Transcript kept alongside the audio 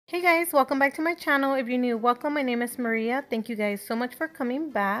Hey guys, welcome back to my channel. If you're new, welcome. My name is Maria. Thank you guys so much for coming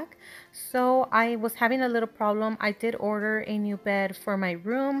back. So I was having a little problem. I did order a new bed for my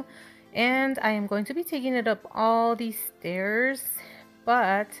room and I am going to be taking it up all these stairs,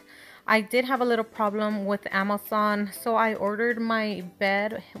 but I did have a little problem with Amazon. So I ordered my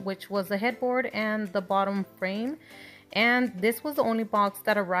bed, which was the headboard and the bottom frame, and this was the only box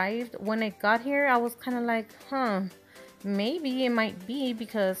that arrived. When it got here, I was kind of like, maybe it might be,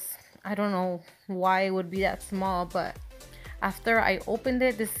 because I don't know why it would be that small. But after I opened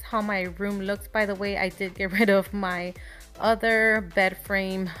it, this is how my room looks. By the way, I did get rid of my other bed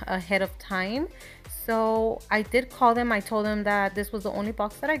frame ahead of time, so I did call them. I told them that this was the only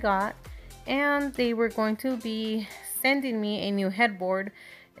box that I got and they were going to be sending me a new headboard.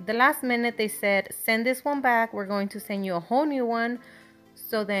 At the last minute they said, send this one back, we're going to send you a whole new one.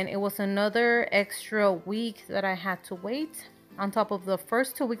 So then it was another extra week that I had to wait on top of the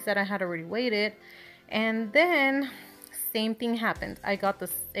first 2 weeks that I had already waited. And then same thing happened. I got the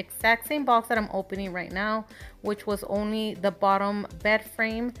exact same box that I'm opening right now, which was only the bottom bed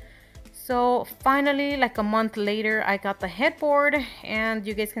frame. So finally, like a month later, I got the headboard, and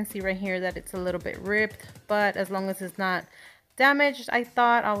you guys can see right here that it's a little bit ripped, but as long as it's not damaged, I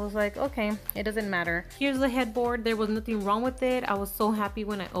was like, okay, it doesn't matter. Here's the headboard. There was nothing wrong with it. I was so happy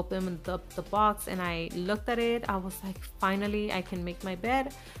when I opened the box and I looked at it. I was like, finally I can make my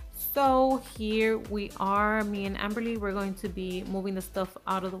bed. So here we are, me and Amberly. We're going to be moving the stuff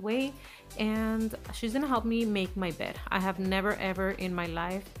out of the way and she's gonna help me make my bed. I have never ever in my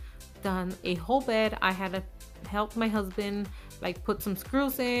life done a whole bed. I had to help my husband like put some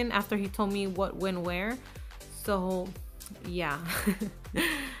screws in after he told me what went where. So yeah,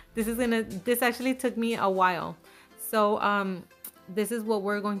 this actually took me a while. So this is what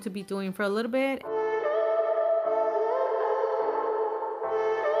we're going to be doing for a little bit.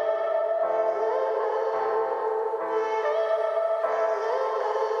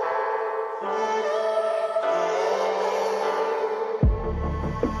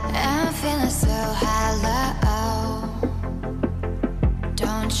 I'm feeling so hollow,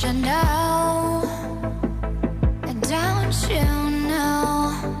 don't you know? Don't you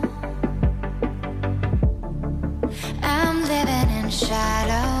know? I'm living in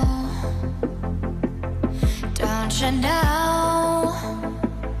shadow, don't you know?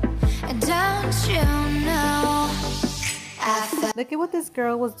 Don't you know? Look at what this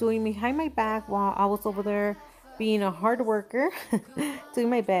girl was doing behind my back while I was over there being a hard worker doing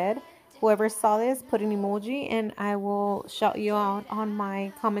my bed. Whoever saw this, put an emoji and I will shout you out on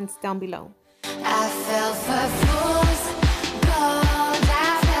my comments down below. I fell for fools gold.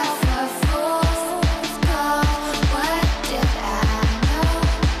 I fell for fools gold. What did I know?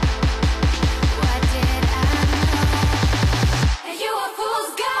 What did I know? And you were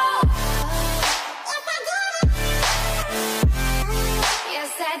fool's gold. Oh my God.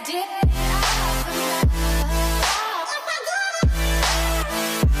 Yes, I did.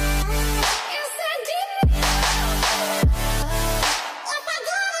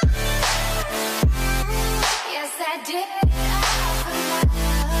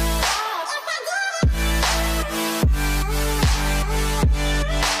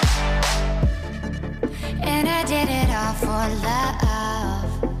 And I did it all for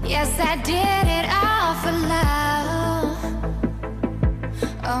love. Yes, I did it all for love.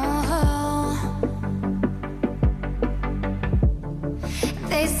 Oh,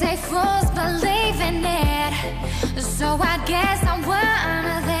 they say fools believe in it, so I guess I'm one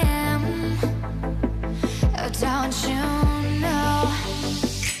of them. Oh, don't you know?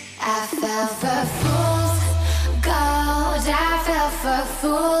 I fell for fools gold. I fell for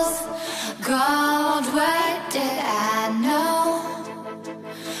fools gold. What did I know?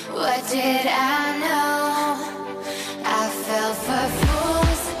 What did I know? I fell for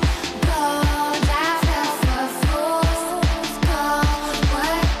fools gold. I fell for fools gold.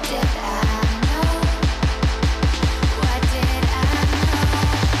 What did I know? What did I know?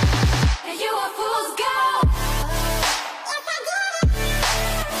 And you were fool's gold. Oh my God.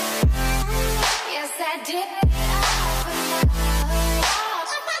 Yes, I did.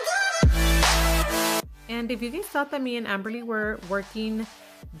 And if you guys thought that me and Amberly were working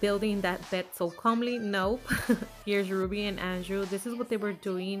building that bed so calmly, nope. Here's Ruby and Andrew. This is what they were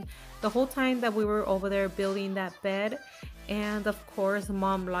doing the whole time that we were over there building that bed. And of course,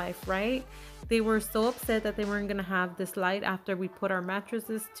 mom life, right? They were so upset that they weren't gonna have this light after we put our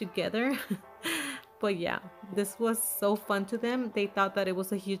mattresses together. But yeah, this was so fun to them. They thought that it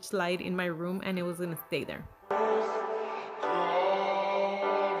was a huge light in my room and it was gonna stay there.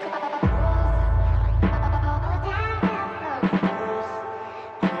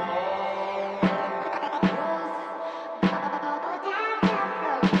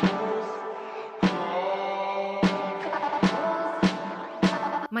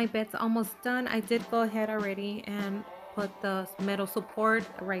 my bed's almost done. I did go ahead already and put the metal support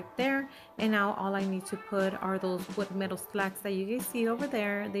right there, and now all I need to put are those wood metal slats that you guys see over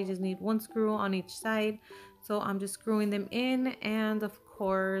there. They just need one screw on each side, so I'm just screwing them in. And of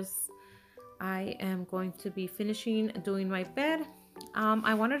course I am going to be finishing doing my bed.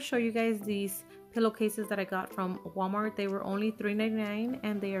 I wanted to show you guys these pillowcases that I got from Walmart. They were only $3.99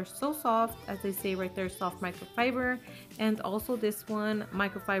 and they are so soft, as they say right there, soft microfiber. And also this one,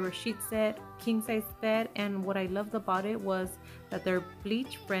 microfiber sheet set, king size bed. And what I loved about it was that they're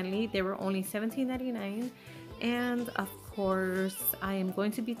bleach friendly. They were only $17.99. And of course I am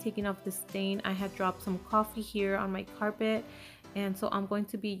going to be taking off the stain. I had dropped some coffee here on my carpet, and so I'm going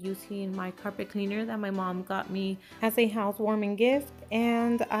to be using my carpet cleaner that my mom got me as a housewarming gift.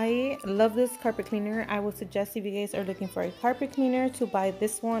 And I love this carpet cleaner. I would suggest, if you guys are looking for a carpet cleaner, to buy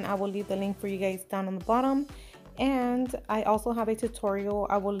this one. I will leave the link for you guys down on the bottom, and I also have a tutorial.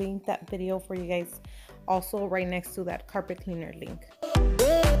 I will link that video for you guys also right next to that carpet cleaner link.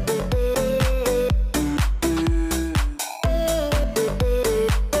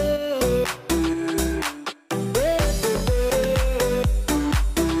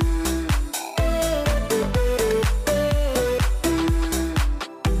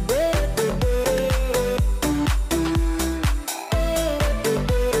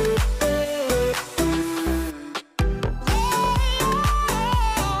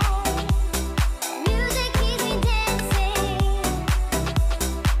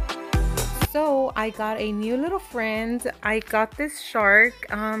 So I got a new little friend. I got this shark.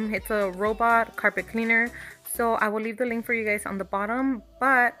 It's a robot carpet cleaner. So I will leave the link for you guys on the bottom,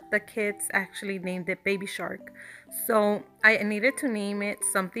 but the kids actually named it Baby Shark. So I needed to name it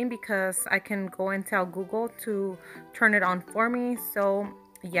something because I can go and tell Google to turn it on for me. So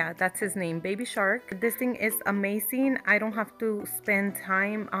yeah, that's his name, Baby Shark. This thing is amazing. I don't have to spend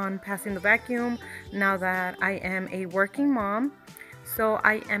time on passing the vacuum now that I am a working mom. So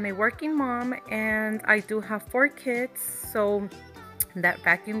I am a working mom and I do have 4 kids, so that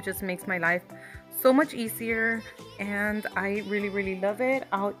vacuum just makes my life so much easier, and I really love it.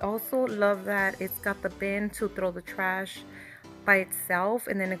 I also love that it's got the bin to throw the trash by itself,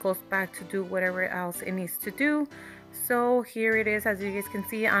 and then it goes back to do whatever else it needs to do. So here it is. As you guys can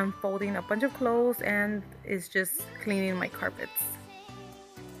see, I'm folding a bunch of clothes and it's just cleaning my carpets.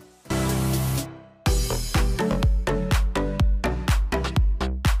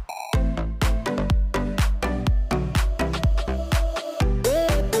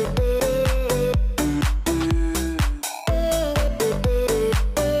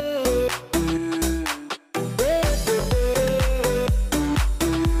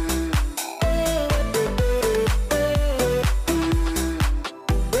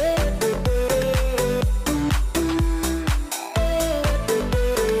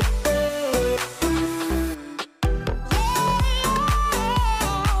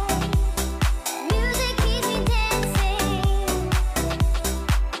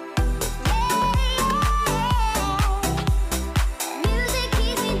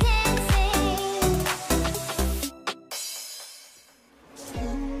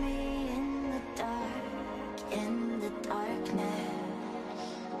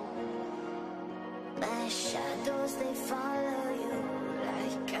 Shadows, they follow you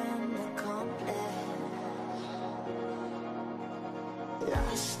like an accomplice.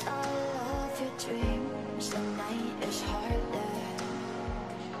 Lost all of your dreams, the night is heartless.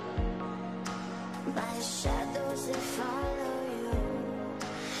 My shadows, they follow you.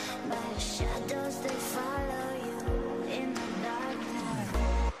 My shadows, they follow you in the darkness.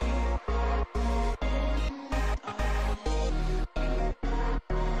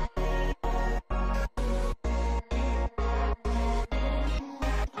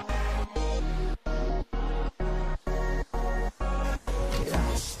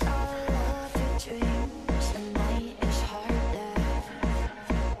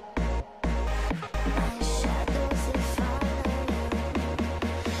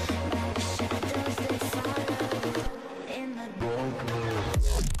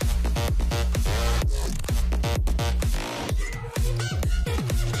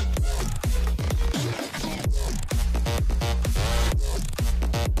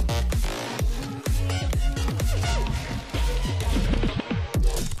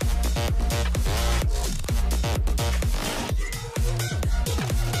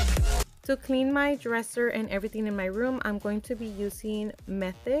 To clean my dresser and everything in my room, I'm going to be using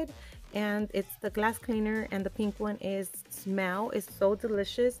Method, and it's the glass cleaner, and the pink one is Smell. It's so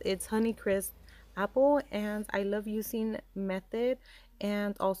delicious. It's Honey Crisp Apple, and I love using Method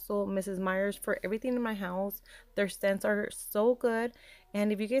and also Mrs. Meyer's for everything in my house. Their scents are so good,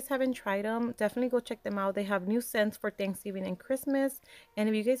 And if you guys haven't tried them, definitely go check them out. They have new scents for Thanksgiving and Christmas. And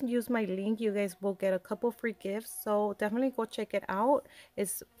if you guys use my link, you guys will get a couple free gifts. So definitely go check it out.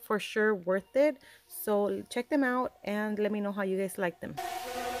 It's for sure worth it. So check them out and let me know how you guys like them.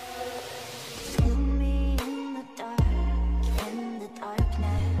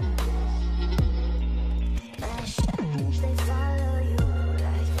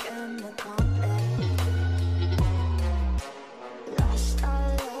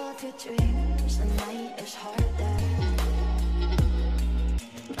 Dreams, the night is harder.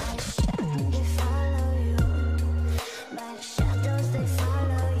 My shadows, they follow you. My shadows, they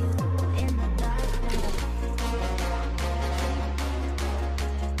follow you in the darkness.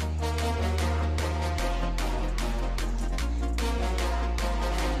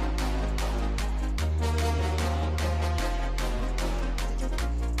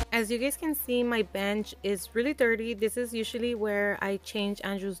 As you guys can see, my bench is really dirty. This is usually where I change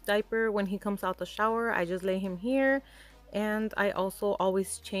Andrew's diaper when he comes out the shower. I just lay him here, and I also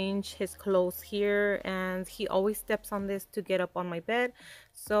always change his clothes here, and he always steps on this to get up on my bed.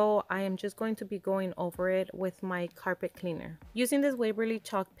 So I am just going to be going over it with my carpet cleaner. Using this Waverly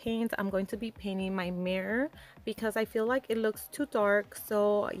chalk paint, I'm going to be painting my mirror because I feel like it looks too dark.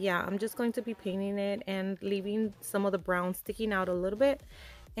 So yeah, I'm just going to be painting it and leaving some of the brown sticking out a little bit.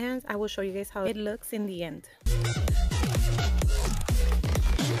 And I will show you guys how it looks in the end.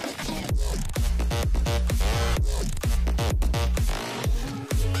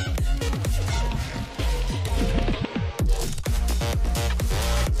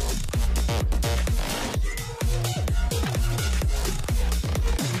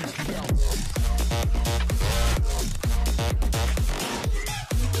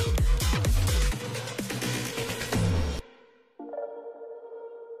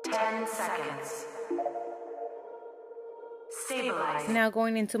 Now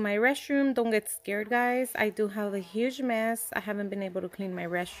going into my restroom. Don't get scared, guys. I do have a huge mess. I haven't been able to clean my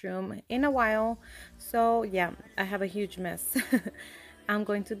restroom in a while. So yeah, I have a huge mess. I'm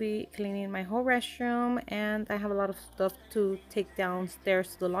going to be cleaning my whole restroom, and I have a lot of stuff to take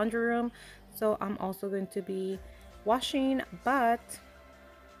downstairs to the laundry room. So I'm also going to be washing, but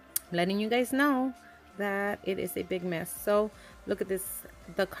I'm letting you guys know that it is a big mess. So look at this,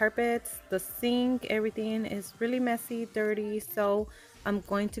 the carpets, the sink, everything is really messy, dirty. So I'm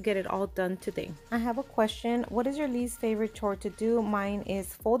going to get it all done today. I have a question. What is your least favorite chore to do? Mine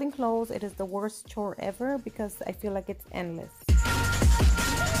is folding clothes. It is the worst chore ever because I feel like it's endless.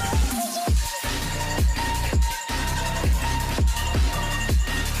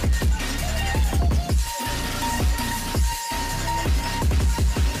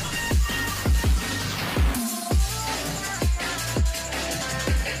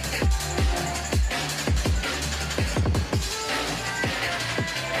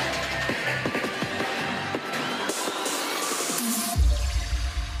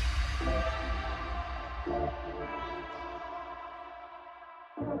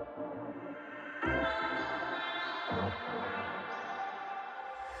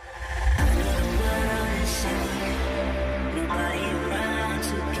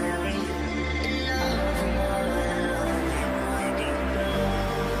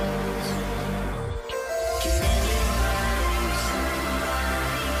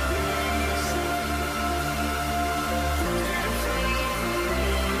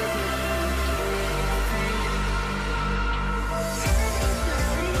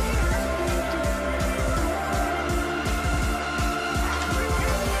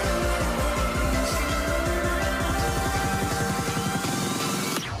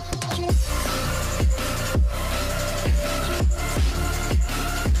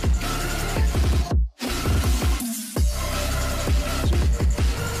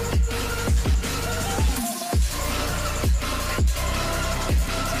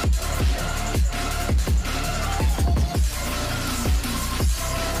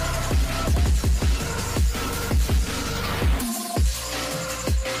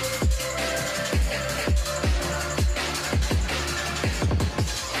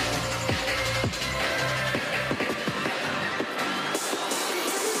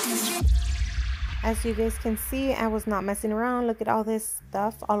 As you guys can see, I was not messing around. Look at all this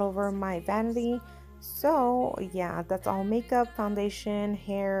stuff all over my vanity. So yeah, that's all makeup, foundation,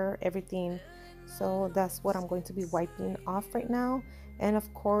 hair, everything. So that's what I'm going to be wiping off right now. And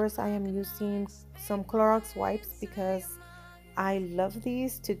of course I am using some Clorox wipes because I love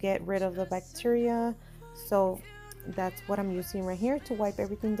these to get rid of the bacteria. So that's what I'm using right here to wipe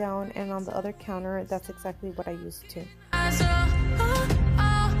everything down, and on the other counter that's exactly what I used to.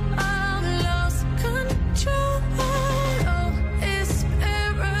 Lost control. Oh, it's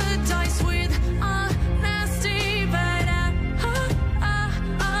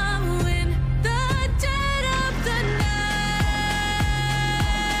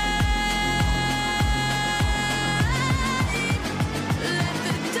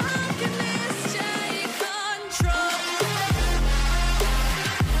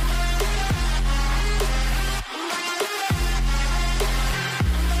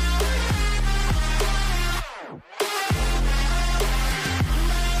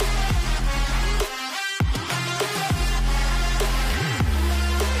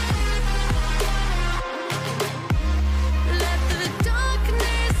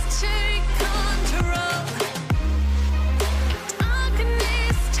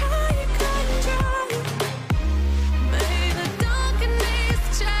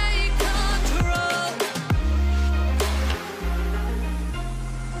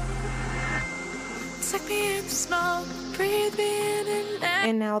smoke, breathe me in and out.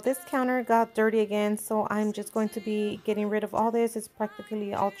 And now this counter got dirty again, so I'm just going to be getting rid of all this. It's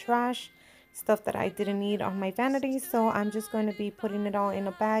practically all trash, stuff that I didn't need on my vanity, so I'm just going to be putting it all in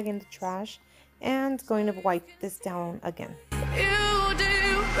a bag in the trash and going to wipe this down again. You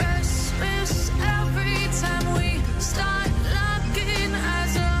do restless every time we start locking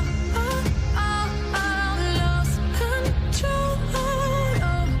eyes up. Lost control.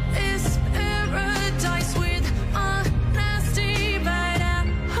 Oh, it's paradise with honesty, but in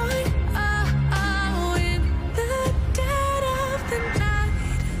the dead of the night,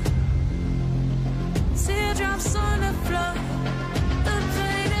 teardrops on the floor. The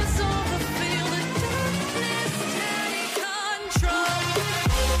pain is over, feel the darkness take control.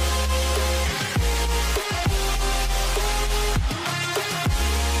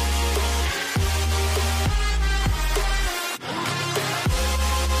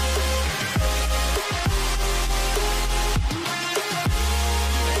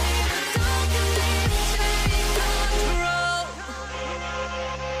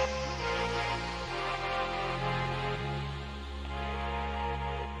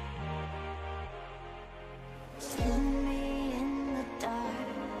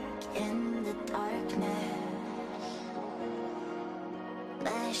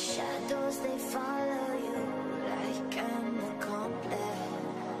 Shadows, they follow you like an accomplice.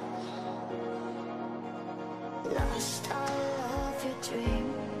 Lost all of your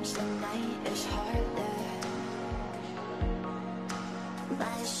dreams, the night is harder.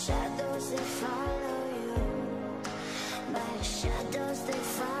 My shadows, they follow you. My shadows, they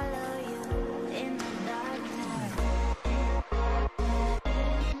follow you in the darkness.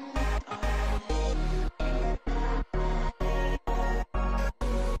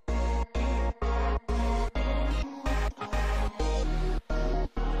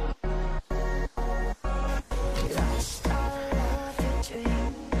 Lost all of your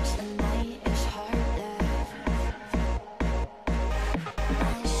dreams, the night is harder.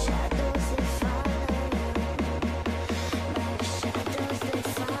 My shadows, they follow you. My shadows, they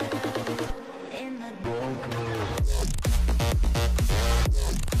follow you in the darkness.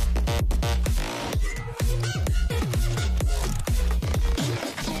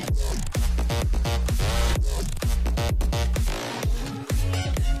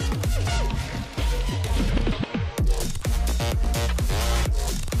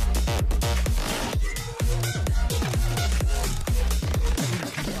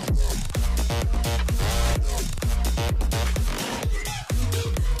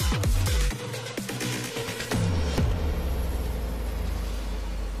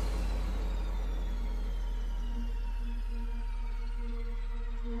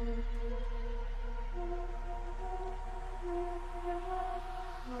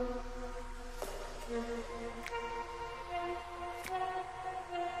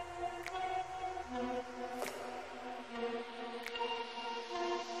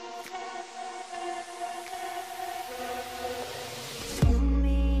 Feel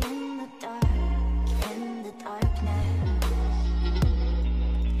me in the darkness.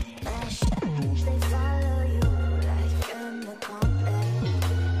 My shadows, they follow you like an accomplice.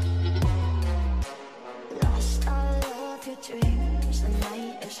 Lost all of your dreams, the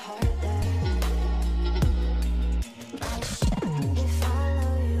night is harder. My shadows, they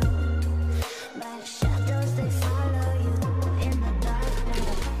follow you. My shadows, they follow you in the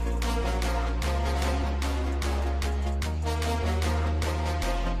darkness.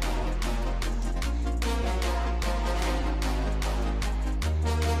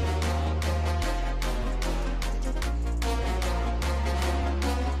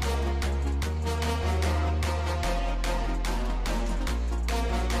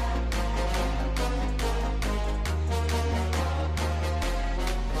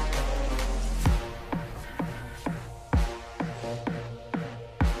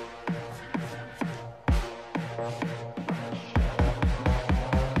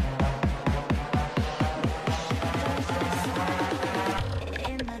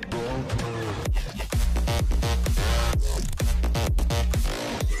 In the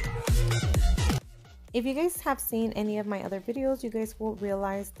If you guys have seen any of my other videos, you guys will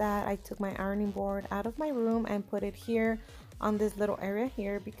realize that I took my ironing board out of my room and put it here on this little area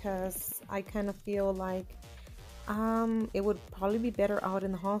here because I kind of feel like it would probably be better out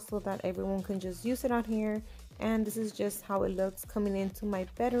in the hall so that everyone can just use it out here. And this is just how it looks coming into my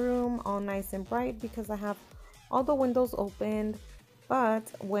bedroom, all nice and bright because I have all the windows opened. But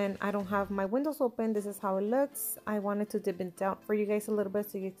when I don't have my windows open, this is how it looks. I wanted to dip it out for you guys a little bit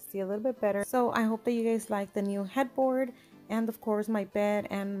so you can see a little bit better. So I hope that you guys like the new headboard and of course my bed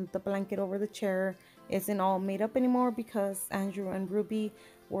and the blanket over the chair. isn't all made up anymore because Andrew and Ruby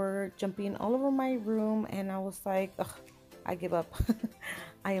were jumping all over my room, and I was like, ugh, I give up.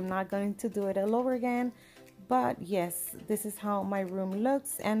 I am not going to do it all over again. But yes, this is how my room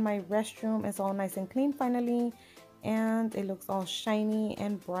looks, and my restroom is all nice and clean finally, and it looks all shiny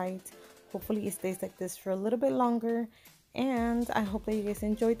and bright. Hopefully it stays like this for a little bit longer, and I hope that you guys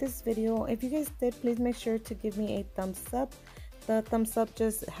enjoyed this video. If you guys did, please make sure to give me a thumbs up. The thumbs up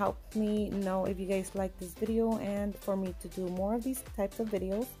just helped me know if you guys like this video and for me to do more of these types of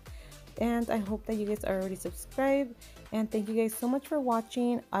videos. And I hope that you guys are already subscribed, and thank you guys so much for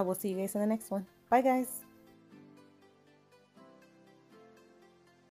watching. I will see you guys in the next one. Bye guys.